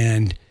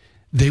 And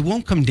they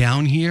won't come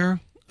down here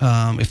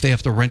if they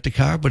have to rent a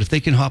car, but if they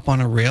can hop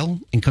on a rail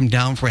and come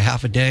down for a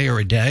half a day or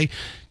a day,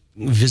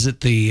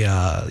 visit the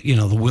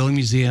the Whaling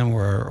Museum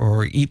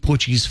or eat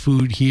Portuguese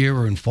food here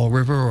or in Fall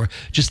River, or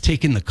just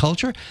take in the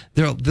culture,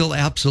 they'll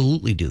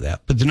absolutely do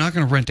that. But they're not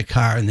going to rent a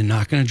car, and they're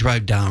not going to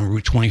drive down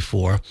Route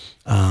 24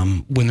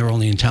 when they're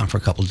only in town for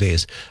a couple of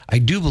days. I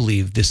do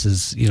believe this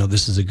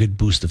is a good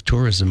boost of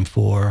tourism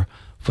for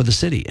the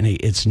city, and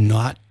it's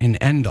not an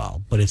end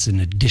all, but it's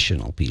an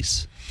additional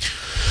piece.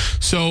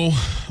 So,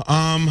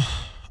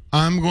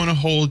 I'm going to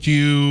hold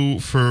you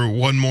for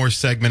one more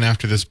segment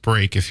after this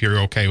break, if you're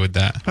okay with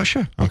that. Oh,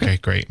 sure. Okay,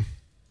 great.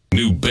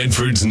 New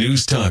Bedford's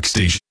News Talk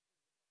Station.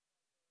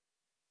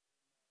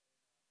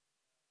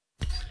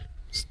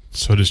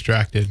 So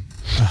distracted.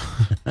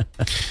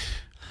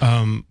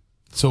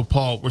 So,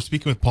 Paul, we're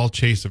speaking with Paul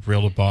Chasse of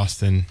Rail to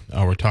Boston.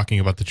 We're talking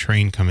about the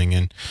train coming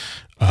in.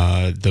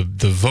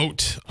 The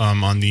vote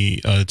on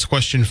the it's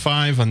question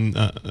 5 on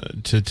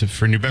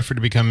for New Bedford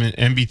to become an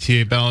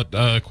MBTA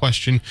ballot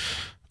question.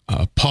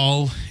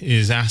 Paul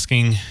is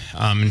asking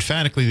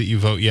emphatically that you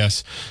vote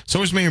yes.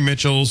 So is Mayor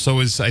Mitchell.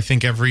 So is, I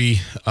think, every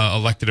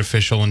elected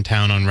official in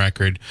town on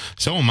record.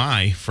 So am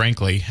I,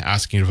 frankly,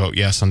 asking to vote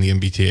yes on the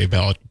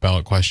MBTA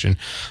ballot question.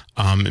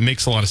 It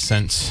makes a lot of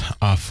sense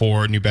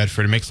for New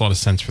Bedford. It makes a lot of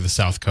sense for the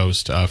South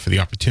Coast for the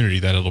opportunity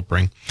that it'll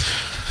bring.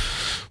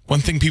 One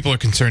thing people are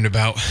concerned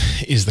about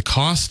is the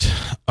cost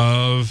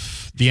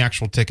of the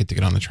actual ticket to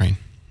get on the train.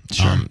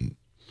 Sure.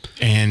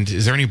 And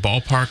is there any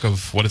ballpark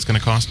of what it's going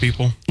to cost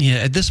people? Yeah,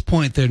 at this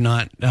point, they're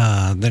not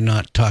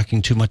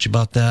talking too much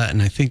about that,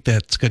 and I think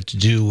that's got to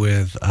do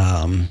with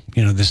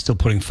they're still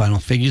putting final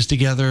figures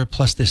together.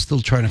 Plus, they're still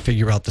trying to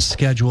figure out the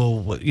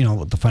schedule, what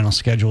the final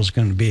schedule is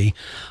going to be.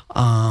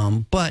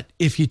 But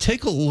if you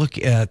take a look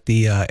at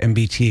the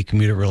MBTA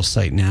commuter rail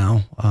site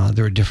now,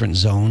 there are different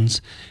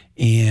zones,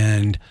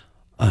 and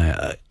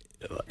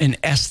an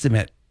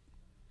estimate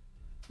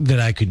that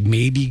I could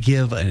maybe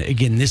give. And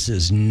again, this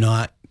is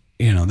not.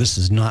 This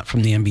is not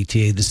from the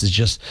MBTA. This is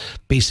just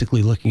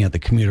basically looking at the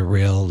commuter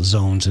rail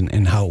zones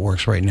and how it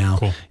works right now.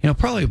 Cool.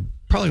 Probably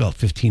about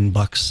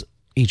 $15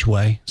 each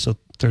way. So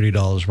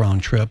 $30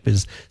 round trip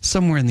is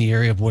somewhere in the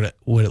area of what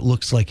it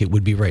looks like it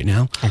would be right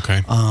now.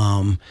 Okay.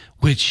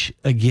 Which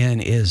again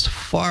is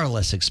far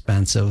less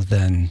expensive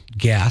than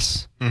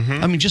gas.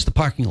 Mm-hmm. I mean, just the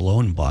parking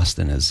alone in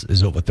Boston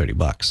is over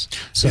 $30.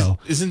 So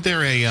isn't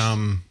there a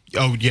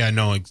Oh yeah,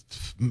 no, like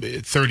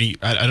 30.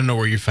 I don't know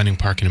where you're finding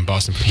parking in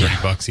Boston for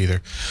 $30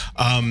 either.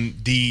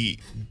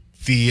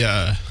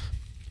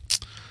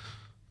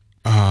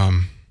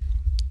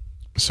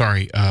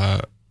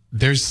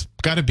 There's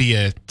got to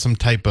be some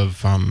type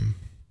of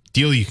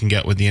deal you can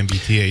get with the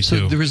MBTA too.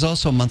 So there is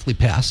also a monthly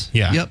pass.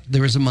 Yeah. Yep.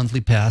 There is a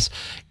monthly pass,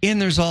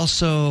 and there's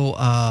also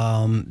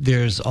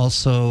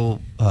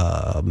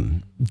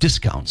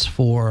discounts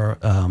for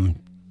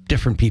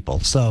different people.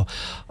 So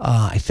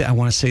I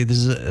want to say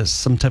this is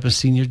some type of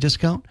senior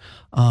discount.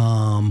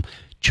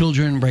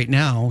 Children right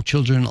now,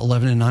 children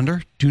 11 and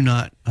under, do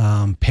not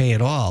pay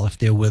at all if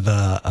they're with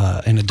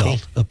an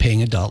adult, a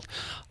paying adult.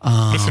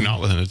 What if they're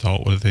not with an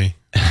adult? What are they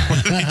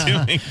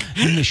doing?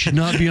 And they should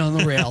not be on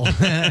the rail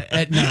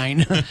at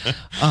 9.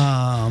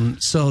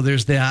 So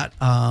there's that.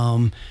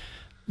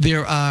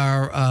 There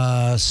are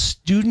I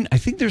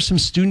think there's some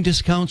student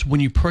discounts when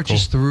you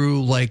purchase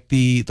through like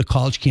the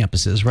college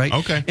campuses, right?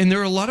 Okay. And there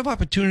are a lot of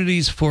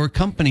opportunities for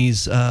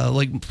companies,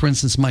 like for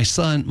instance, my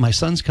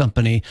son's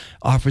company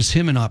offers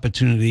him an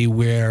opportunity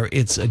where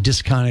it's a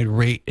discounted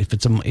rate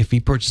if he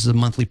purchases a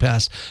monthly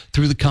pass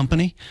through the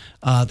company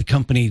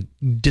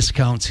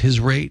discounts his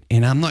rate.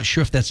 And I'm not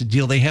sure if that's a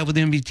deal they have with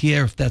the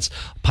MBTA or if that's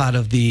part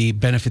of the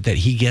benefit that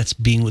he gets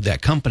being with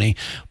that company.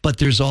 But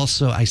there's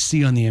also, I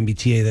see on the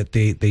MBTA that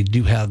they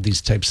do have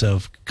these types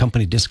of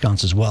company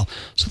discounts as well.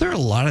 So there are a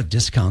lot of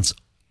discounts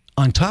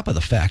on top of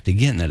the fact,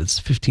 again, that it's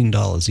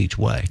 $15 each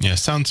way. Yeah,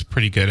 sounds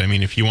pretty good. I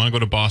mean, if you want to go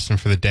to Boston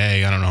for the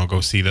day, I don't know,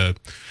 go see the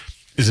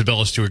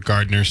Isabella Stewart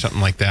Gardner,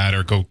 something like that,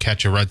 or go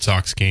catch a Red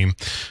Sox game,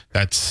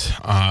 that's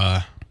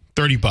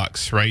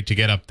 $30, right, to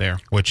get up there,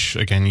 which,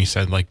 again, you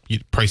said, like,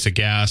 price of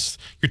gas,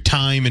 your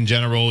time in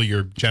general,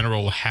 your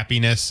general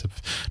happiness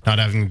of not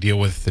having to deal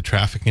with the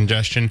traffic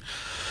congestion.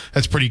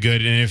 That's pretty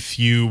good. And if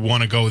you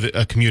want to go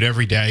a commute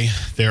every day,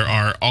 there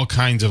are all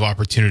kinds of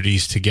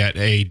opportunities to get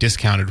a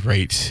discounted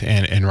rate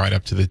and right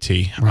up to the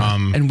T.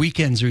 Right. And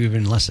weekends are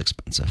even less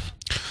expensive.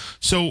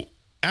 So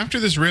after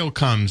this rail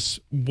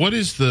comes, what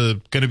is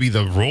going to be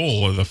the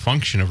role or the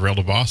function of Rail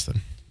to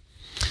Boston?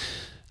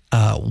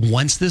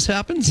 Once this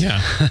happens,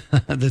 Yeah.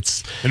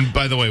 that's And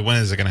by the way, when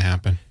is it going to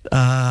happen?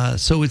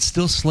 so it's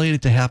still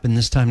slated to happen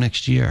this time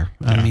next year.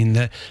 I mean,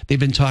 they've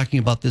been talking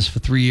about this for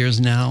 3 years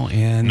now,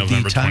 and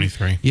November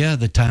 23. Yeah,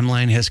 the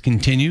timeline has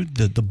continued.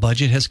 The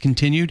budget has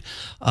continued,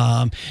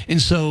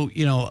 and so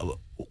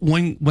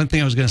one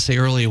thing I was going to say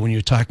earlier when you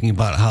were talking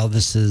about how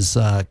this is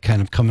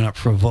kind of coming up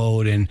for a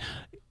vote, and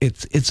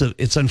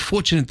it's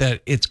unfortunate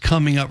that it's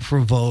coming up for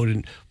a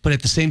vote, but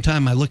at the same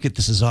time, I look at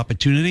this as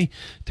opportunity.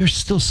 There's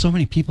still so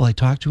many people I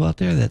talk to out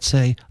there that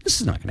say,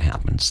 this is not going to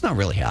happen. It's not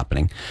really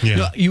happening.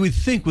 Yeah. You would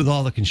think with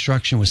all the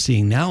construction we're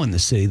seeing now in the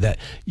city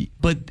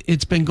but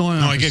it's been going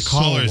on. No, I get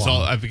callers.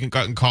 I've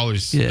gotten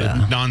callers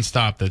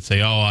nonstop that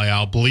say,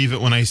 I'll believe it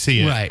when I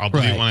see it. Right, I'll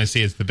believe it right. when I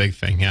see it. It's the big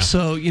thing. Yeah.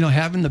 So,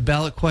 having the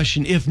ballot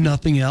question, if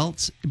nothing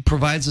else,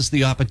 provides us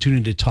the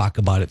opportunity to talk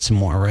about it some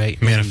more, right?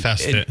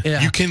 Manifest it.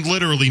 Yeah. You can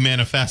literally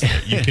manifest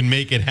it. You can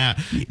make it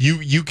happen.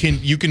 You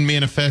can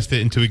manifest it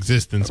into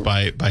existence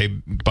by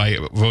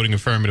voting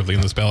affirmatively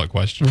on this ballot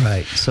question.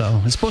 Right.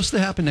 So it's supposed to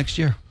happen next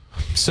year.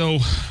 So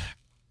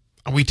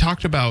we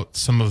talked about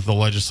some of the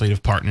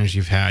legislative partners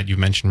you've had. You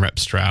mentioned Rep.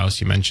 Strauss.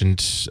 You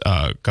mentioned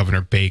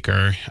Governor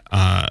Baker.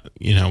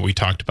 We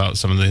talked about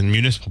some of the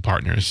municipal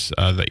partners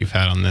that you've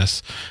had on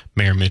this.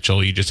 Mayor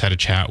Mitchell. You just had a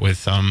chat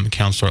with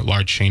Councilor at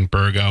Large Shane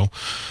Burgo.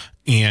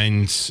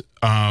 And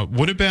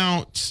what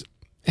about?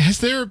 Has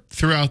there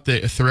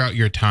throughout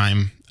your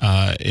time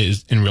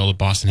is in Real to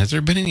Boston? Has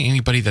there been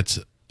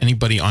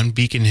anybody on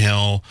Beacon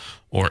Hill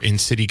or in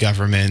city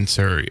governments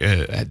or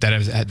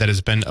that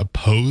has been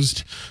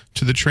opposed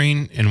to the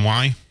train, and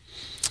why?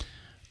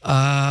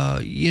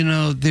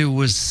 There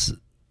was,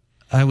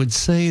 I would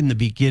say in the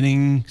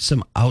beginning,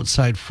 some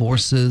outside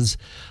forces,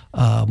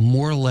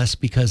 more or less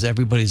because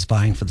everybody's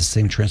vying for the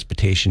same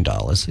transportation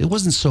dollars. It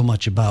wasn't so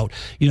much about,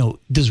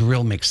 does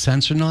rail make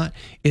sense or not?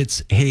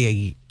 It's,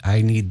 hey,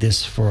 I need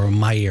this for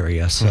my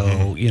area.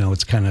 So,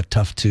 it's kind of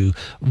tough to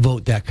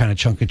vote that kind of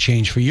chunk of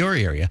change for your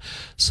area.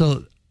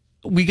 So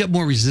we got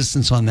more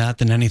resistance on that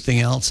than anything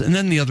else. And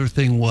then the other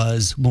thing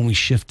was when we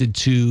shifted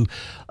to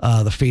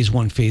the phase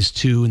 1, phase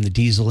 2, and the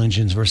diesel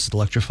engines versus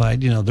electrified,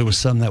 there was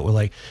some that were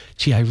like,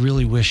 gee, I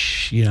really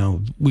wish,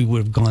 we would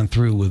have gone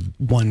through with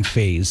one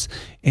phase.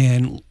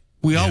 And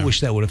we all wish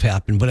that would have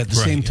happened. But at the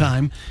same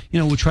time,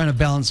 we're trying to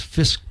balance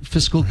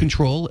fiscal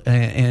control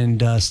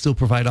and still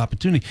provide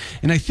opportunity.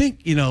 And I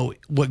think,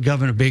 what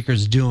Governor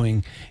Baker's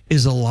doing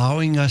is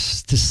allowing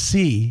us to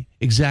see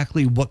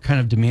exactly what kind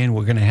of demand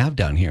we're going to have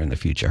down here in the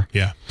future.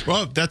 Yeah.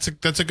 Well, that's a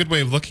good way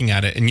of looking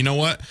at it. And you know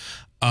what?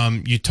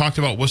 You talked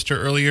about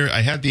Worcester earlier.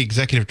 I had the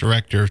executive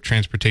director of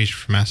transportation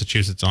from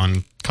Massachusetts on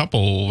a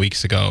couple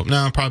weeks ago.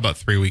 No, probably about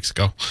 3 weeks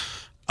ago.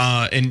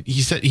 And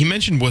he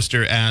mentioned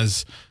Worcester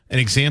as an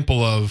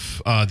example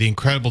of the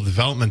incredible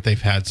development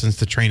they've had since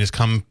the train has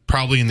come,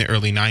 probably in the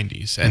early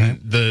 90s. And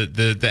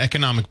the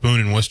economic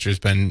boon in Worcester has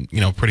been,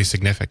 pretty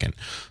significant.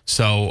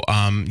 So,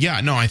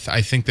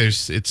 I think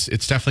it's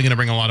definitely going to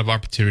bring a lot of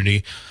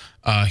opportunity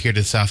here to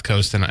the South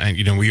Coast.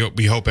 And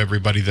we hope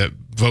everybody that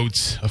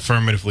votes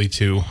affirmatively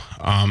to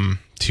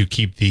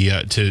keep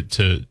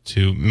the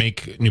to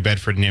make New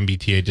Bedford an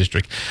MBTA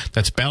district.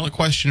 That's ballot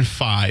question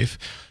 5.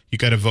 You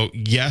got to vote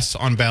yes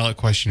on ballot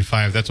question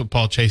 5. That's what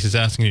Paul Chasse is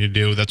asking you to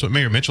do. That's what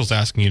Mayor Mitchell's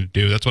asking you to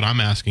do. That's what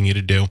I'm asking you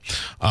to do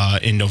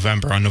in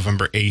November, on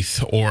November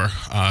 8th. Or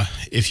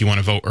if you want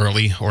to vote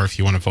early, or if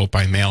you want to vote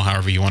by mail,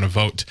 however you want to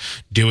vote,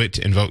 do it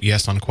and vote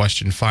yes on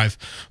question 5.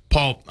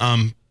 Paul,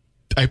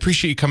 I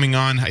appreciate you coming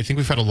on. I think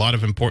we've had a lot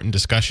of important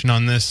discussion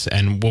on this,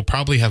 and we'll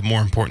probably have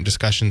more important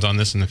discussions on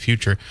this in the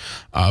future.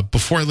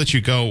 Before I let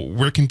you go,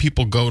 where can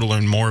people go to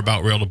learn more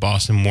about Rail to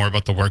Boston, more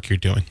about the work you're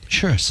doing?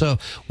 Sure. So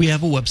we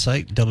have a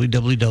website,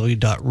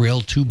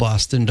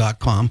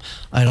 www.rail2boston.com.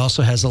 It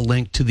also has a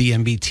link to the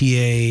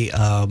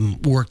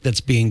MBTA work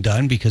that's being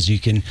done, because you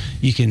can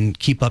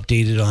keep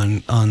updated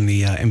on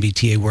the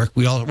MBTA work.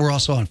 We're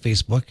also on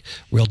Facebook,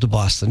 Rail to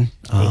Boston.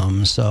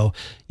 Cool. So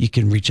you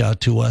can reach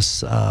out to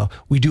us.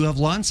 We do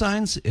have lawn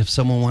signs if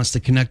someone wants to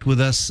connect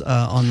with us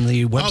on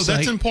the website. Oh,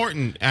 that's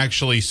important,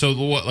 actually. So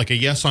what, like a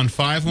yes on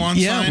 5 lawn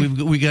sign?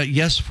 Yeah, we got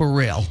yes for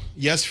rail.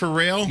 Yes for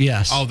rail?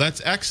 Yes. Oh,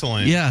 that's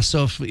excellent. Yeah,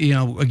 so if,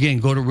 again,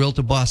 go to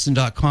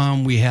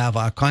rail2boston.com. We have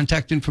our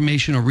contact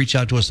information, or reach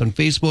out to us on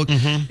Facebook.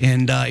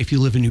 And if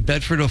you live in New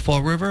Bedford or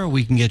Fall River,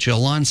 we can get you a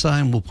lawn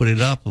sign. We'll put it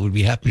up. We'd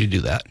be happy to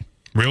do that.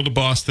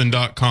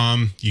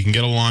 Rail2boston.com. You can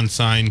get a lawn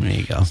sign. There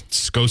you go.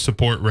 Go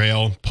support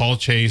rail. Paul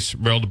Chasse,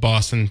 Rail to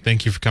Boston.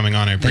 Thank you for coming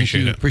on. I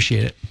appreciate it.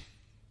 Appreciate it.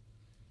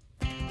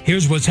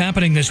 Here's what's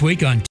happening this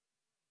week on.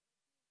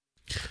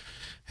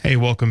 Hey,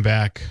 welcome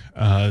back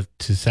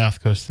to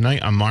South Coast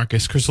Tonight. I'm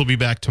Marcus. Chris will be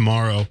back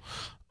tomorrow.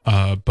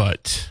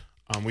 But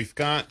we've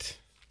got...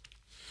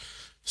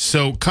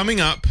 So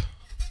coming up,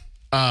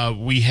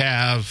 we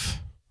have...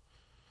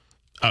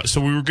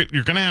 you're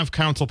going to have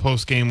council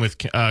post game with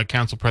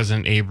Council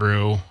President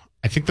Abreu.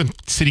 I think the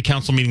city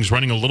council meeting's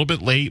running a little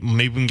bit late.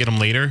 Maybe we can get them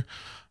later.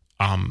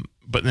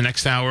 But in the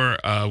next hour,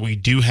 I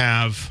do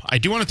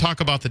want to talk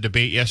about the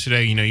debate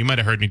yesterday. You might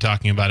have heard me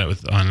talking about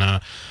it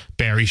on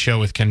Barry's show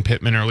with Ken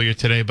Pittman earlier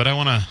today, but I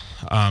want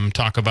to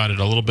talk about it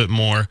a little bit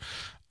more.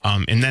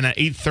 And then at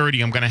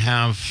 8:30, I'm going to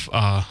have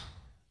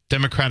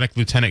Democratic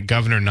Lieutenant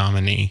Governor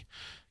nominee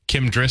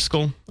Kim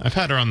Driscoll. I've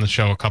had her on the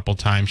show a couple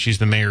times. She's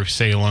the mayor of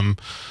Salem.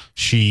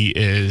 She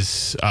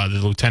is the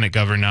lieutenant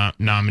governor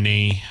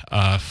nominee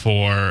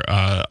for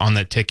on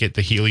that ticket,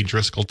 the Healy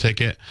Driscoll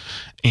ticket,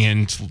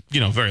 and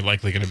very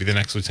likely going to be the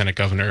next lieutenant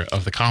governor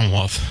of the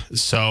Commonwealth.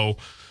 So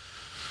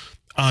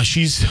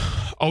she's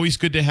always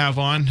good to have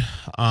on,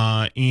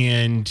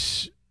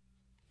 and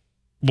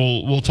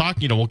we'll talk.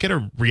 We'll get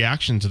her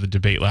reaction to the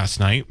debate last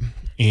night,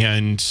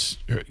 and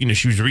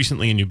she was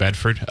recently in New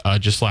Bedford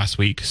just last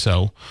week.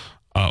 So.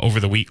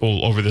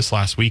 Over this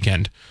last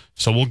weekend.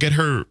 So we'll get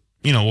her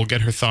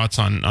thoughts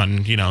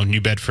on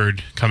New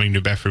Bedford, coming to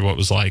New Bedford, what it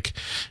was like.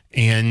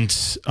 And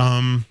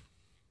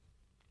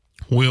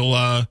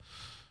we'll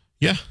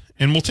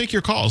take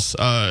your calls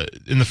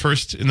in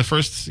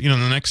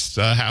the next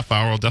half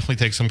hour. I'll definitely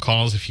take some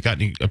calls if you got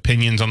any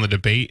opinions on the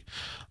debate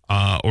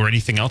or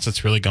anything else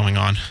that's really going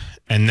on.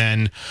 And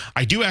then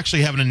I do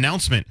actually have an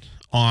announcement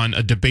on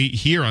a debate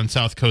here on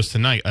South Coast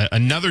tonight,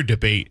 another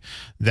debate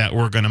that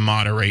we're going to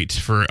moderate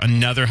for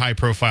another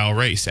high-profile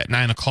race. At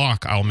 9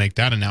 o'clock, I'll make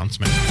that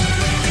announcement.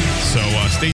 So stay